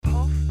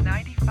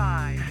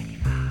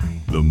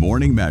The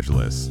Morning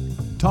Majlis,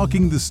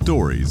 talking the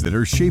stories that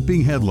are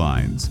shaping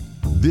headlines.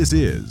 This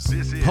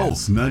is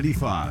Pulse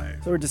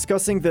 95. So we're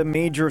discussing the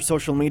major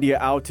social media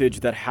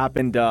outage that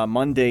happened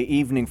Monday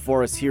evening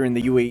for us here in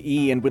the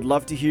UAE, and we'd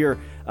love to hear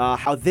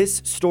how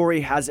this story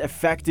has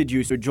affected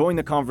you. So join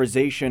the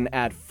conversation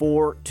at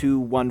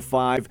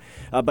 4215.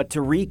 But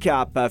to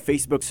recap,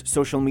 Facebook's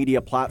social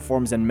media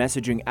platforms and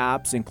messaging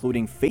apps,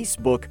 including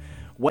Facebook,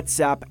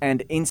 WhatsApp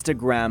and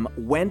Instagram,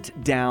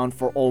 went down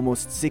for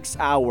almost 6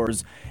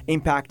 hours,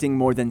 impacting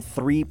more than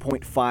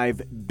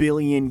 3.5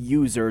 billion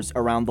users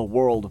around the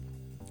world.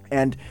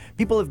 And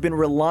people have been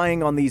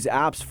relying on these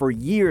apps for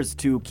years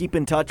to keep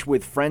in touch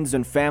with friends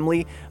and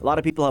family. A lot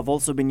of people have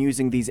also been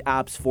using these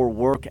apps for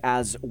work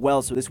as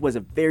well. So this was a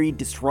very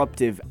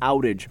disruptive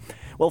outage.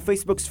 Well,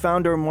 Facebook's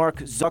founder, Mark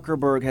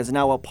Zuckerberg, has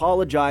now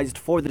apologized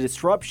for the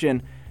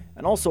disruption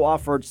and also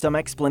offered some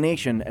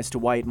explanation as to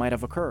why it might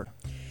have occurred.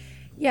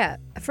 Yeah,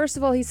 first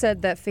of all, he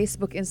said that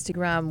Facebook,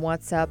 Instagram,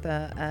 WhatsApp,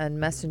 and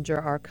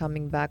Messenger are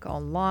coming back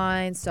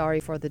online.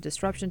 Sorry for the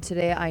disruption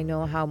today. I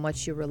know how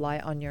much you rely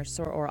on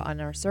on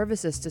our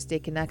services to stay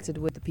connected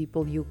with the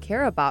people you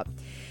care about.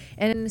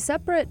 And in a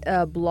separate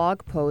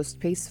blog post,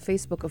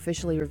 Facebook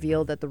officially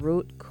revealed that the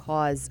root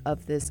cause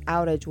of this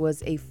outage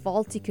was a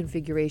faulty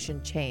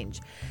configuration change.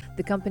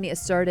 The company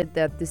asserted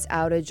that this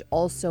outage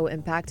also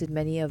impacted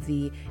many of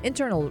the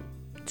internal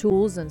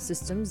tools and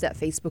systems that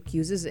Facebook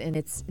uses in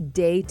its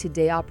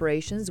day-to-day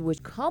operations,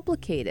 which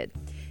complicated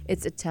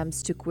its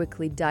attempts to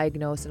quickly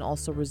diagnose and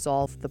also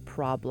resolve the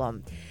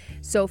problem.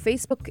 So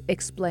Facebook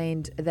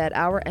explained that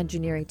our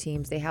engineering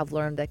teams, they have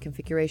learned that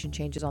configuration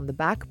changes on the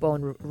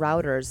backbone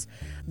routers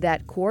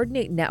that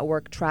coordinate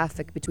network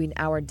traffic between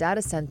our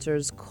data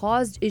centers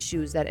caused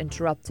issues that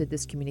interrupted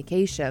this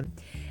communication.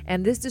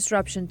 And this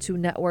disruption to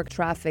network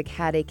traffic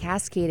had a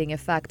cascading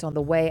effect on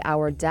the way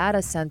our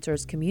data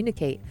centers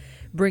communicate,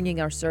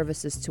 bringing our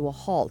services to a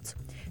halt.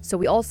 So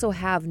we also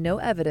have no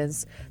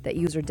evidence that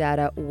user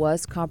data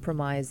was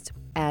compromised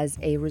as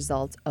a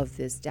result of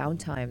this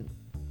downtime.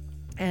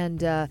 And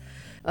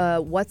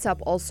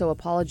WhatsApp also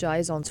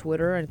apologized on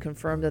Twitter and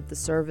confirmed that the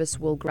service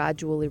will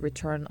gradually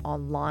return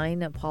online.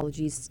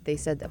 They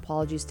said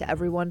apologies to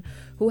everyone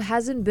who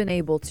hasn't been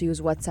able to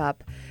use WhatsApp.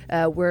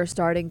 We're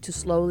starting to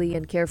slowly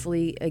and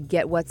carefully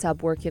get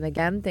WhatsApp working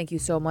again. Thank you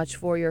so much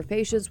for your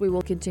patience. We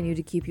will continue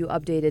to keep you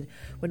updated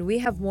when we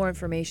have more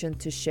information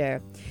to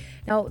share.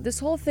 Now, this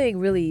whole thing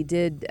really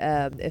did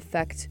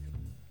affect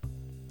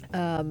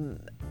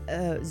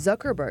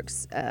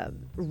Zuckerberg's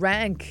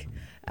rank,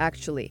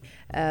 actually,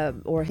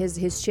 or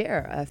his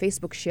share,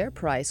 Facebook share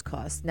price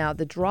cost. Now,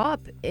 the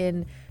drop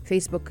in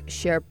Facebook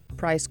share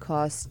price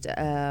cost,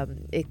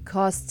 it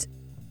cost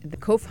the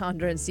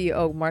co-founder and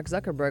CEO Mark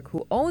Zuckerberg,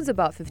 who owns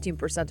about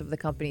 15% of the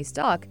company's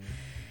stock,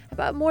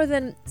 about more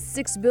than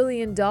 $6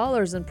 billion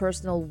in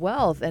personal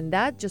wealth, and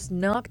that just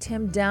knocked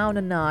him down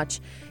a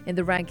notch in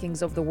the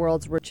rankings of the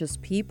world's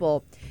richest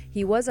people.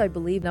 He was, I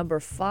believe, number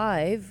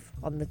 5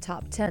 on the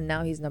top 10.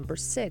 Now he's number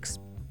 6.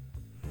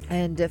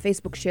 And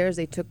Facebook shares,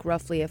 they took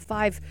roughly a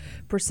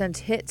 5%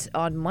 hit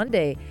on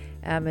Monday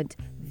amid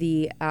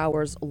the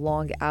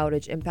hours-long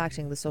outage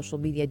impacting the social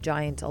media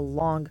giant,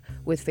 along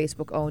with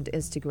Facebook-owned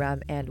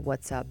Instagram and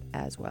WhatsApp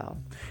as well.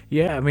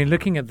 Yeah, I mean,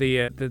 looking at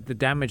the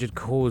damage it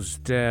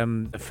caused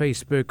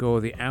Facebook, or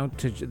the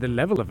outage, the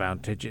level of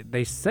outage,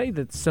 they say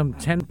that some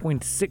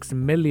 10.6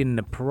 million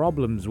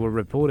problems were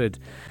reported.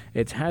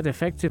 It had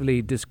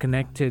effectively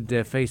disconnected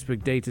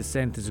Facebook data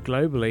centers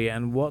globally,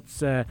 and what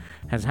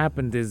has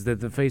happened is that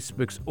the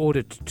Facebook's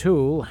audit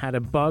tool had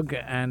a bug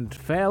and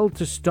failed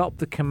to stop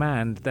the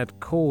command that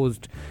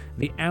caused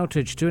the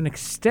outage. To an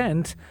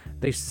extent,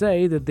 they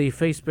say that the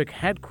Facebook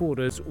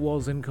headquarters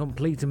was in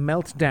complete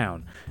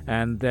meltdown,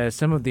 and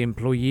some of the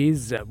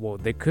employees,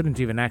 they couldn't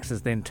even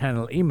access their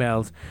internal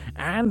emails,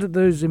 and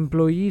those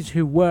employees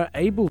who were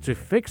able to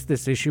fix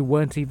this issue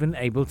weren't even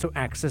able to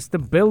access the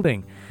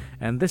building.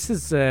 And this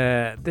is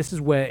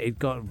where it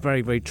got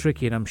very, very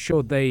tricky, and I'm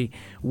sure they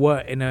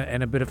were in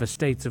a bit of a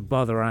state of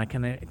bother. I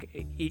can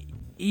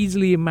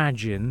easily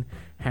imagine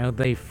how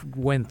they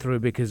went through,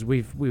 because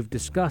we've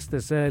discussed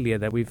this earlier,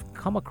 that we've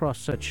come across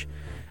such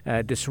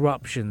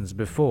disruptions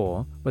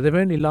before, but they've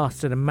only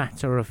lasted a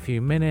matter of a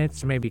few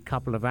minutes, maybe a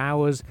couple of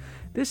hours.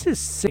 This is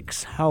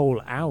 6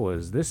 whole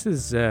hours. This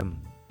is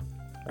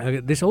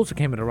this also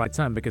came at the right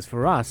time, because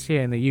for us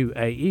here in the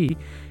UAE,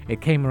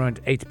 it came around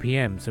 8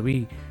 p.m. So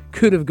we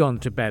could have gone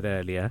to bed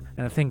earlier.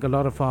 And I think a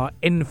lot of our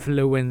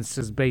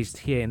influencers based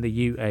here in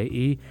the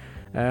UAE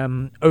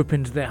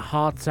opened their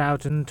hearts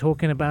out and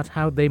talking about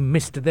how they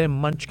missed their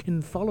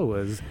Munchkin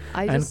followers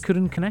and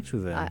couldn't connect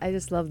with them. I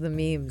just love the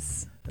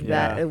memes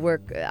that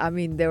work. I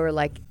mean, there were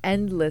like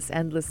endless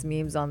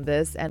memes on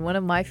this. And one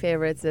of my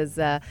favorites is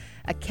a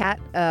cat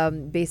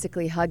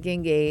basically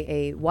hugging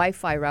a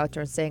Wi-Fi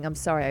router and saying, "I'm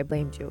sorry, I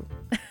blamed you."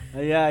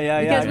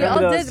 Yeah. Because we all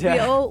those,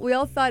 did. We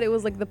all thought it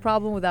was like the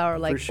problem with our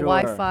sure.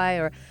 Wi-Fi,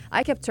 or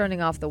I kept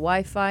turning off the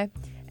Wi-Fi.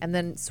 and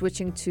then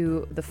switching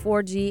to the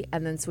 4G,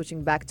 and then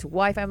switching back to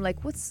Wi-Fi. I'm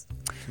like, what's...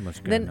 So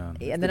much going on.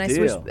 And then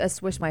I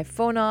switched my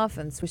phone off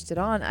and switched it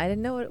on. I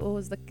didn't know it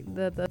was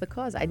the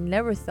cause. I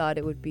never thought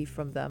it would be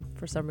from them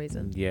for some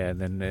reason. Yeah,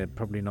 then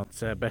probably not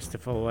best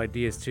of all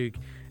ideas to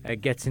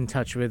get in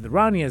touch with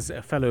Rania's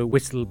fellow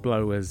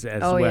whistleblowers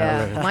as well. Oh,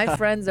 yeah. My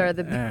friends are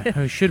the...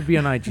 who should be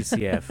on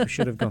IGCF, who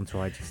should have gone to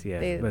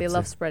IGCF. They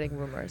love spreading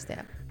rumors,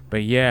 yeah.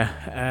 But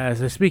yeah,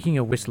 so speaking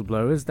of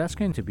whistleblowers, that's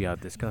going to be our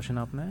discussion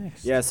up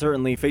next. Yeah,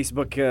 certainly.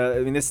 Facebook,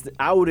 this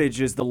outage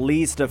is the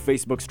least of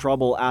Facebook's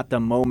trouble at the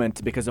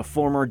moment because a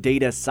former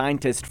data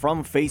scientist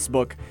from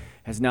Facebook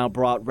has now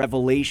brought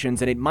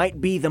revelations, and it might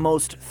be the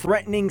most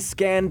threatening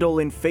scandal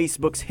in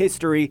Facebook's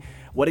history.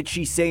 What did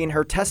she say in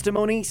her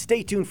testimony?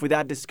 Stay tuned for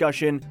that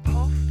discussion.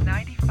 Pulse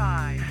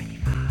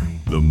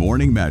 95. The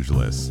Morning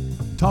Majlis,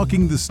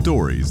 talking the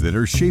stories that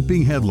are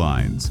shaping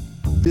headlines.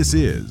 This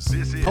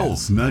is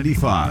Pulse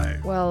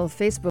 95. Well,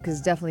 Facebook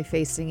is definitely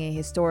facing a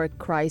historic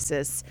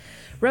crisis.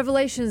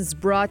 Revelations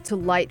brought to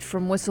light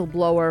from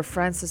whistleblower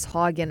Frances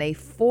Haugen, a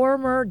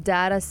former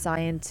data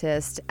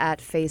scientist at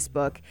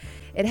Facebook.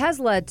 It has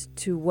led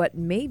to what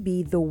may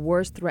be the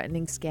worst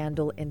threatening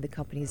scandal in the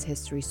company's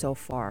history so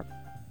far.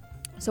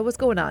 So what's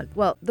going on?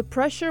 Well, the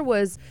pressure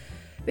was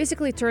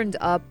basically turned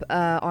up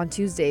on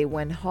Tuesday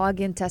when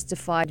Haugen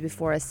testified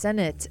before a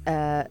Senate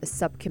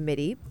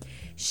subcommittee.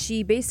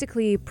 She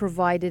basically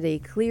provided a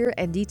clear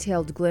and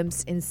detailed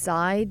glimpse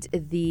inside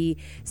the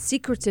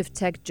secretive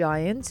tech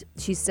giant.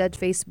 She said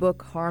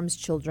Facebook harms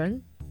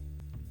children,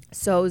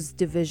 sows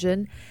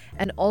division,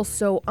 and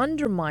also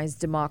undermines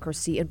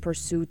democracy in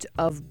pursuit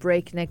of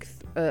breakneck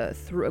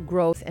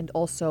growth and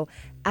also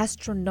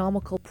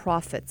astronomical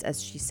profits,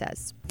 as she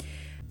says.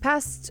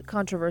 Past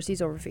controversies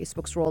over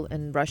Facebook's role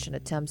in Russian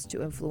attempts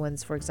to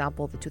influence, for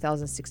example, the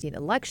 2016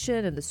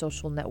 election and the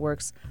social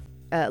networks,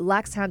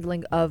 lax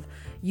handling of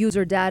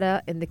user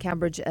data in the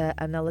Cambridge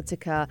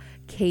Analytica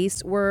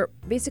case were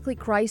basically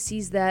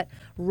crises that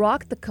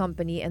rocked the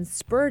company and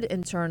spurred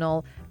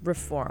internal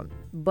reform.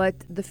 But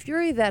the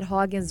fury that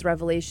Haugen's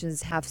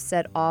revelations have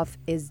set off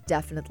is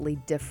definitely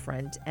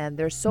different, and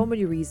there's so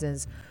many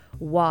reasons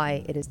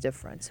why it is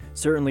different.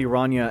 Certainly,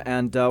 Rania,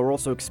 and we're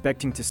also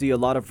expecting to see a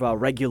lot of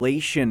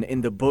regulation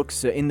in the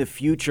books in the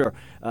future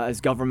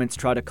as governments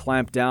try to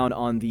clamp down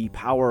on the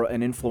power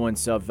and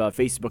influence of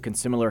Facebook and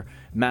similar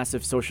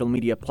massive social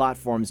media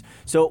platforms.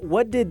 So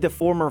what did the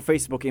former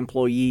Facebook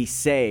employee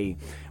say?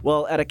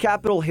 Well, at a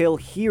Capitol Hill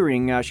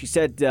hearing, she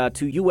said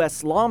to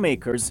U.S.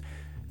 lawmakers,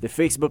 the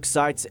Facebook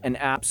sites and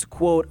apps,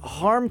 quote,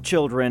 harm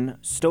children,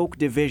 stoke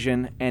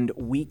division, and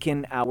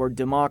weaken our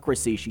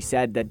democracy. She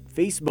said that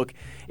Facebook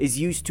is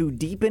used to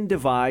deepen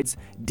divides,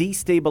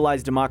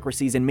 destabilize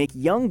democracies, and make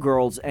young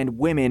girls and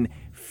women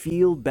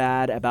feel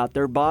bad about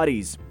their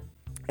bodies.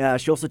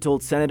 She also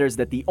told senators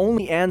that the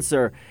only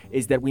answer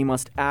is that we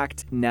must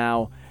act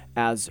now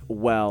as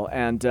well.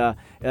 And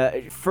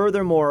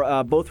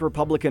furthermore, both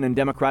Republican and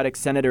Democratic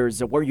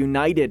senators were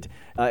united,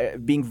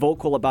 being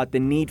vocal about the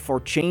need for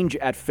change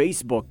at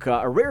Facebook,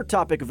 a rare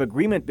topic of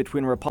agreement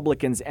between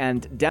Republicans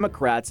and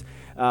Democrats.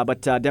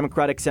 But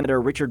Democratic Senator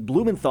Richard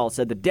Blumenthal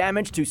said the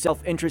damage to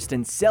self-interest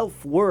and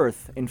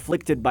self-worth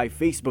inflicted by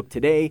Facebook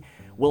today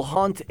will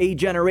haunt a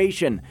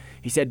generation.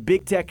 He said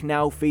big tech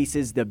now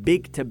faces the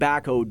big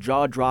tobacco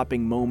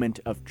jaw-dropping moment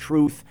of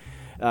truth.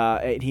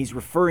 He's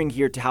referring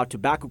here to how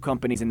tobacco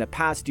companies in the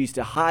past used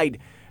to hide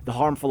the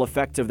harmful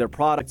effects of their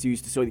products. You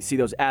used to see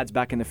those ads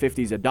back in the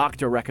 50s, a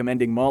doctor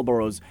recommending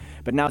Marlboros.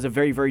 But now is a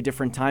very, very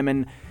different time,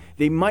 and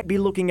they might be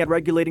looking at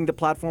regulating the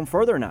platform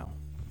further now.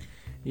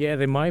 Yeah,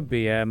 they might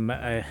be. I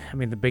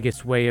mean, the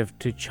biggest way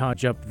to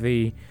charge up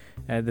the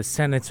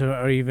senator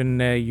or even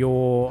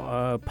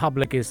your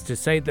public is to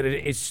say that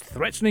it is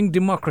threatening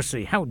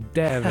democracy. How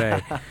dare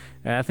they?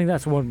 I think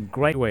that's one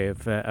great way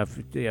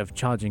of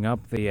charging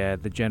up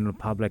the general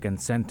public and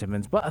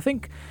sentiments. But I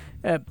think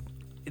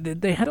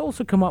they had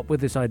also come up with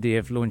this idea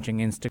of launching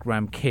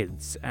Instagram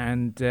Kids,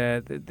 and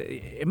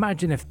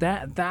imagine if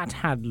that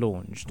had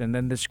launched, and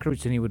then the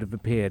scrutiny would have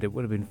appeared. It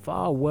would have been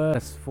far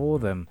worse for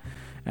them.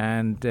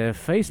 And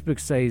Facebook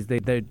says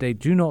they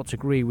do not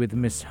agree with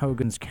Ms.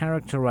 Hogan's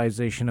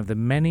characterization of the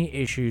many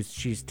issues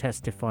she's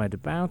testified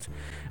about,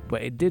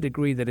 but it did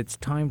agree that it's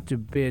time to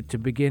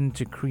begin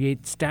to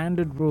create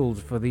standard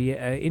rules for the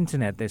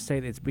internet. They say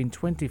that it's been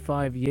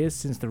 25 years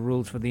since the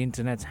rules for the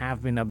internet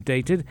have been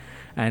updated,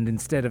 and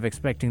instead of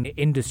expecting the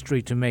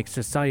industry to make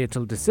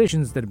societal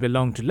decisions that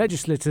belong to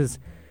legislators,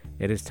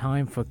 it is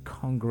time for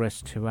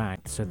Congress to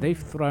act. So they've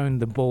thrown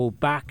the ball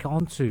back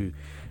onto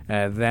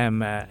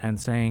them and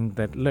saying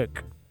that,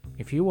 look,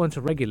 if you want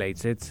to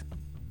regulate it,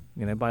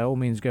 by all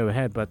means go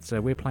ahead, but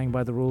we're playing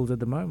by the rules at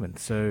the moment.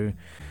 So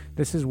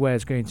this is where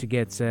it's going to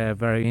get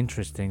very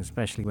interesting,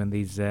 especially when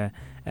these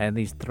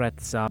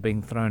threats are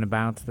being thrown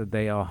about that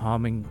they are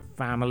harming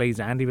families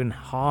and even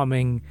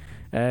harming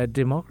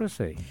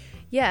democracy.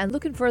 Yeah, and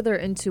looking further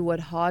into what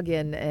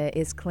Haugen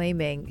is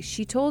claiming,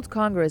 she told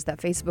Congress that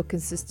Facebook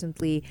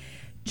consistently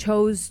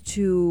chose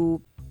to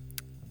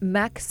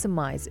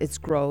maximize its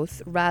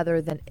growth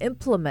rather than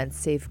implement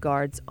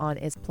safeguards on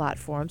its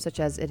platform, such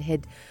as it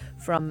hid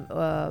from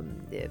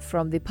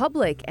the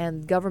public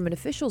and government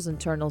officials'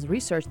 internal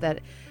research that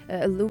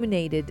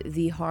illuminated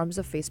the harms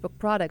of Facebook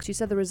products. She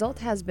said the result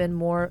has been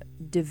more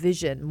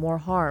division, more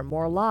harm,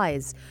 more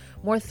lies,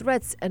 more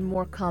threats, and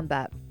more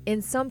combat.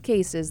 In some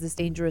cases, this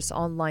dangerous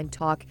online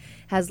talk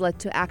has led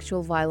to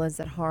actual violence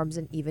that harms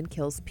and even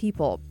kills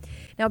people.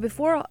 Now,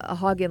 before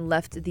Hagen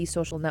left the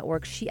social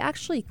network, she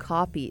actually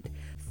copied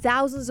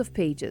thousands of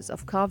pages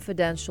of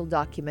confidential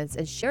documents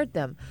and shared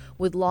them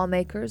with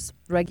lawmakers,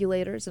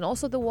 regulators, and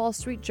also the Wall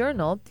Street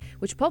Journal,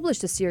 which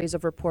published a series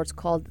of reports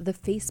called the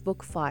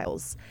Facebook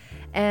Files.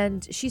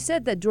 And she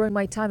said that during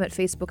my time at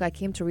Facebook, I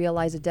came to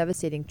realize a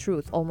devastating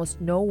truth.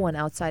 Almost no one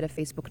outside of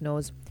Facebook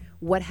knows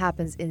what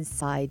happens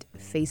inside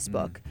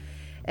Facebook.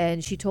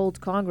 And she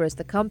told Congress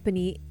the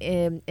company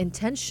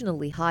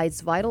intentionally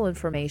hides vital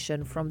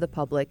information from the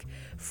public,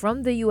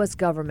 from the U.S.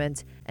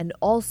 government, and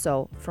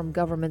also from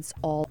governments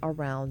all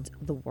around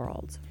the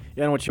world.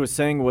 Yeah, and what she was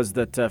saying was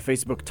that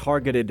Facebook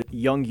targeted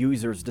young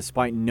users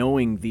despite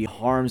knowing the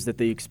harms that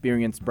they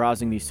experienced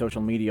browsing these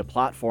social media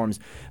platforms.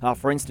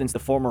 For instance, the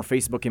former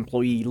Facebook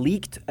employee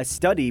leaked a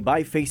study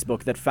by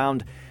Facebook that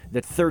found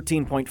that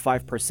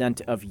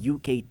 13.5% of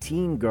UK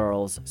teen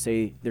girls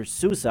say their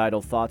suicidal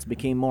thoughts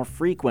became more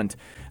frequent.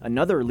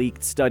 Another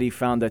leaked study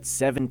found that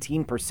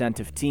 17%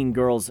 of teen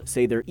girls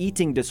say their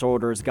eating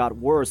disorders got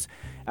worse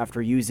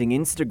after using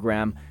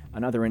Instagram.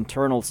 Another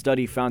internal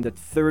study found that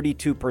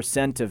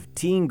 32% of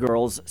teen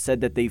girls said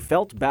that they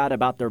felt bad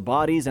about their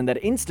bodies and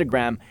that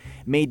Instagram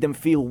made them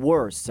feel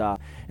worse. And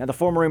the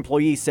former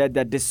employee said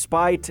that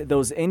despite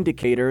those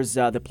indicators,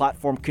 the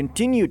platform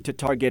continued to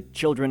target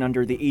children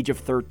under the age of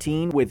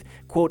 13 with,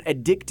 quote,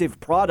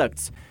 addictive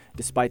products,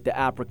 despite the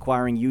app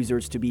requiring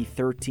users to be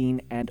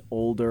 13 and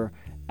older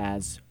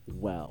as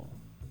well.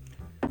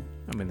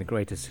 I mean, the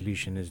greatest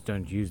solution is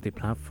don't use the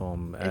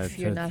platform if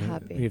you're not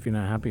happy. If you're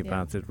not happy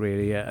about it,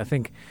 really. I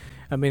think,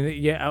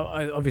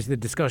 obviously the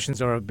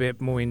discussions are a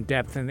bit more in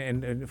depth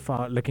and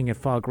looking at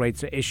far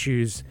greater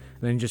issues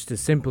than just a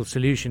simple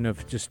solution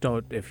of just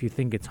start. If you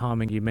think it's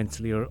harming you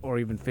mentally or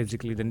even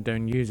physically, then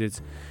don't use it.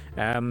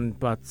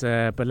 But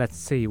let's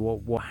see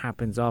what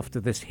happens after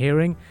this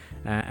hearing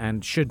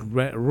and should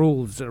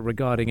rules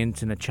regarding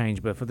internet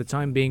change. But for the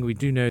time being, we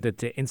do know that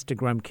the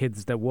Instagram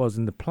Kids that was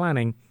in the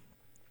planning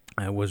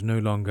was no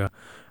longer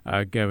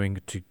going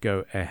to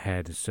go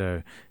ahead.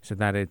 So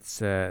that is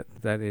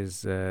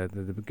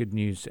the good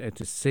news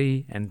to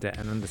see and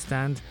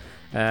understand.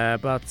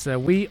 But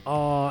we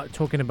are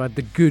talking about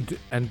the good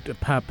and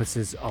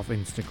purposes of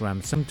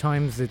Instagram.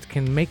 Sometimes it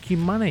can make you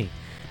money.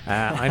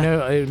 I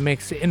know it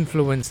makes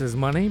influencers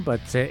money,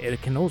 but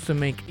it can also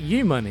make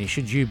you money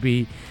should you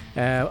be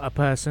a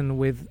person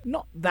with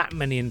not that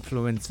many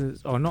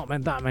influencers or not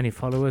that many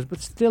followers, but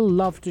still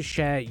love to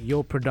share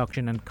your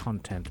production and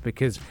content.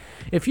 Because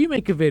if you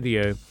make a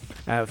video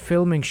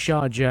filming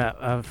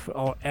Sharjah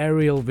or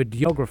aerial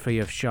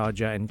videography of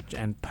Sharjah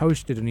and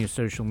post it on your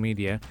social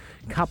media,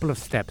 couple of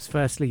steps.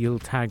 Firstly, you'll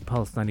tag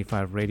Pulse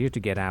 95 Radio to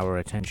get our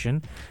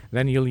attention.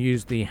 Then you'll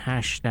use the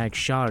hashtag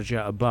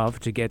Sharjah above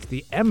to get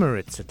the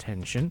Emirates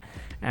attention.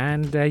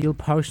 And you'll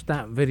post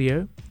that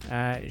video.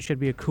 It should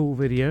be a cool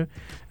video.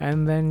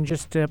 And then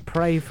just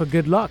pray for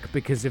good luck,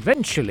 because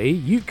eventually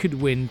you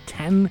could win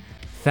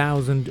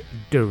 10,000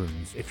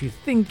 dirhams. If you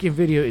think your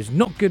video is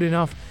not good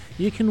enough,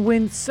 you can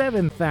win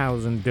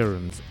 7,000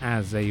 dirhams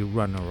as a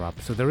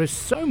runner-up. So there is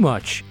so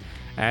much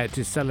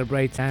to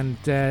celebrate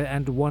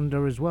and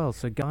wonder as well.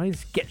 So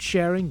guys, get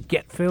sharing,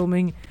 get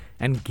filming,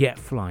 and get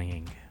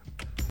flying.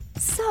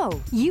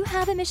 So, you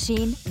have a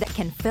machine that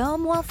can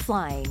film while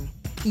flying.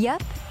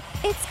 Yep,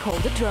 it's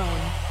called a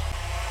drone.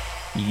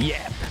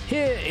 Yep,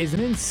 here is an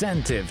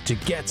incentive to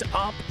get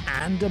up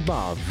and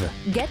above.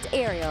 Get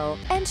aerial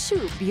and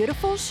shoot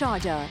beautiful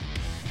Sharjah.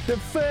 The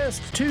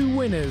first 2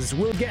 winners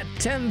will get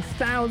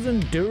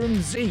 10,000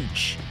 dirhams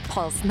each.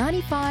 Pulse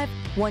 95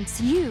 wants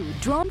you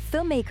drone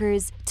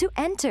filmmakers to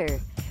enter.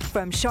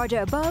 From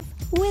Sharjah above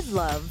with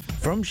love.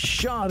 From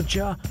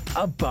Sharjah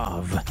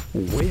above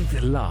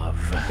with love.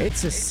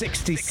 It's a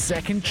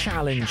 60-second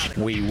challenge.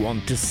 We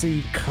want to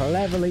see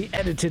cleverly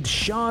edited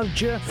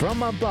Sharjah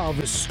from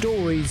above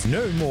stories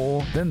no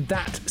more than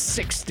that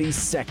 60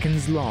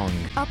 seconds long.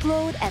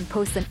 Upload and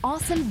post an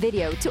awesome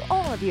video to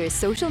all of your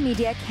social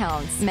media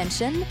accounts.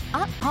 Mention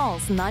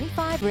 @Pulse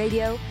 95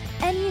 Radio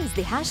and use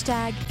the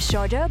hashtag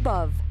Sharjah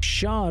above.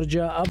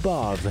 Sharjah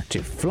above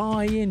to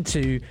fly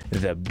into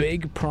the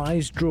big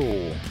prize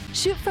draw.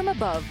 Shoot from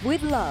above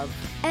with love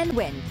and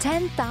win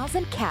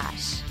 10,000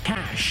 cash.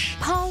 Cash.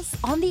 Pulse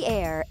on the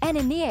air and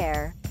in the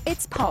air.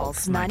 It's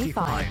Pulse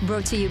 95.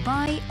 Brought to you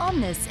by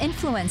Omnis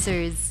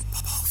Influencers.